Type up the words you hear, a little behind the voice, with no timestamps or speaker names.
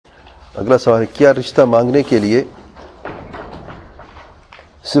اگلا سوال ہے کیا رشتہ مانگنے کے لیے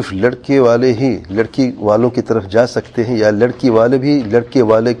صرف لڑکے والے ہی لڑکی والوں کی طرف جا سکتے ہیں یا لڑکی والے بھی لڑکے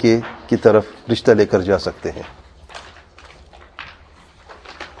والے کی طرف رشتہ لے کر جا سکتے ہیں؟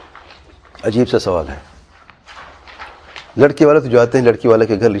 عجیب سا سوال ہے. لڑکے والے تو جاتے ہیں لڑکی والے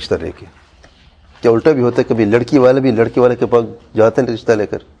کے گھر رشتہ لے کے. کیا الٹا بھی ہوتا ہے کبھی لڑکی والے بھی لڑکے والے کے پاس جاتے ہیں رشتہ لے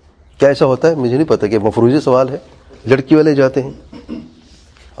کر؟ کیا ایسا ہوتا ہے؟ مجھے نہیں پتا کہ مفروضی سوال ہے. لڑکی والے جاتے ہیں.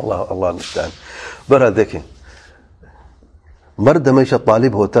 اللہ المستعان. بہرحال دیکھیں مرد ہمیشہ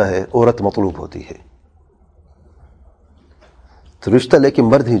طالب ہوتا ہے، عورت مطلوب ہوتی ہے. تو رشتہ لے کے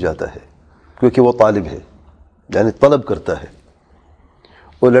مرد ہی جاتا ہے کیونکہ وہ طالب ہے، یعنی طلب کرتا ہے.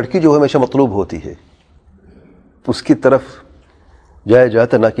 اور لڑکی جو ہمیشہ مطلوب ہوتی ہے اس کی طرف جایا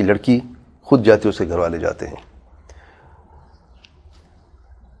جاتا، نہ کہ لڑکی خود جاتی، اس کے گھر والے جاتے ہیں.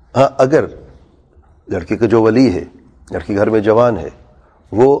 ہاں اگر لڑکی کا جو ولی ہے، لڑکی گھر میں جوان ہے،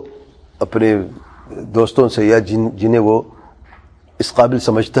 وہ اپنے دوستوں سے یا جنہیں وہ اس قابل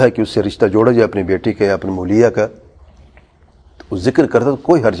سمجھتا ہے کہ اس سے رشتہ جوڑا جائے اپنی بیٹی کا یا اپنی مولیہ کا، تو ذکر کرتا تو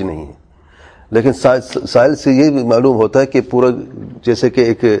کوئی حرج نہیں ہے. لیکن سائل سے یہ معلوم ہوتا ہے کہ پورا جیسے کہ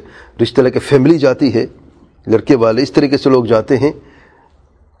ایک رشتہ لے کے فیملی جاتی ہے، لڑکے والے اس طریقے سے لوگ جاتے ہیں.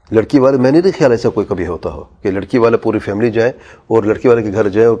 لڑکی والے میں نہیں خیال ایسا کوئی کبھی ہوتا ہو کہ لڑکی والے پوری فیملی جائیں اور لڑکی والے کے گھر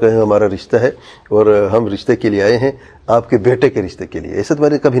جائیں اور کہیں ہمارا رشتہ ہے اور ہم رشتے کے لیے آئے ہیں، آپ کے بیٹے کے رشتے کے لیے. ایسا تو میں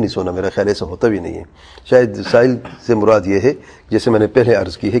نے کبھی نہیں سنا، میرا خیال ایسا ہوتا بھی نہیں ہے. شاید سائل سے مراد یہ ہے جیسے میں نے پہلے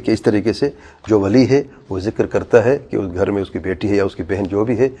عرض کی ہے کہ اس طریقے سے جو ولی ہے وہ ذکر کرتا ہے کہ اس گھر میں اس کی بیٹی ہے یا اس کی بہن جو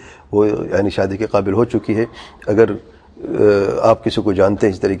بھی ہے وہ یعنی شادی کے قابل ہو چکی ہے. اگر آپ کسی کو جانتے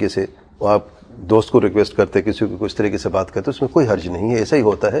ہیں اس طریقے سے، وہ آپ دوست کو ریکویسٹ کرتے، کسی کو اس طریقے سے بات کرتے، اس میں کوئی حرج نہیں ہے. ایسا ہی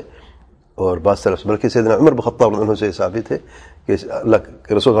ہوتا ہے. اور بعض طرف بلکہ سیدنا عمر بن خطاب انہوں سے ثابت ہے کہ اللہ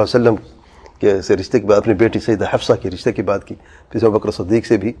کے رسول صلی اللہ علیہ وسلم کے سے رشتے کے بعد اپنی بیٹی سیدہ حفصہ کے رشتے کی بات کی. پھر ابو بکر صدیق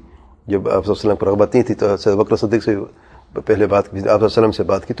سے بھی جب آپ صلی اللہ علیہ وسلم پر رغبت نہیں تھی تو ابو بکر صدیق سے پہلے بات کی، آپ صلی اللہ علیہ وسلم سے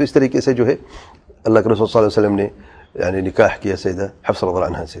بات کی. تو اس طریقے سے جو ہے اللہ کے رسول صلی اللہ علیہ وسلم نے یعنی نکاح کیا سیدہ حفصہ رضی اللہ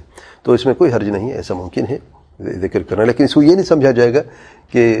عنہا سے. تو اس میں کوئی حرج نہیں ہے، ایسا ممکن ہے ذکر کرنا. لیکن اس کو یہ نہیں سمجھا جائے گا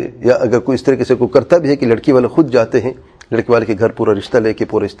کہ یا اگر کوئی اس طریقے سے کوئی کرتا بھی ہے کہ لڑکی والے خود جاتے ہیں لڑکی والے کے گھر پورا رشتہ لے کے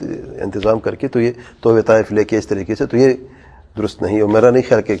پورا انتظام کر کے، تو یہ تحفہ طائف لے کے اس طریقے سے، تو یہ درست نہیں. اور میرا نہیں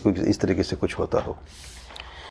خیال کہ اس طریقے سے کچھ ہوتا ہو.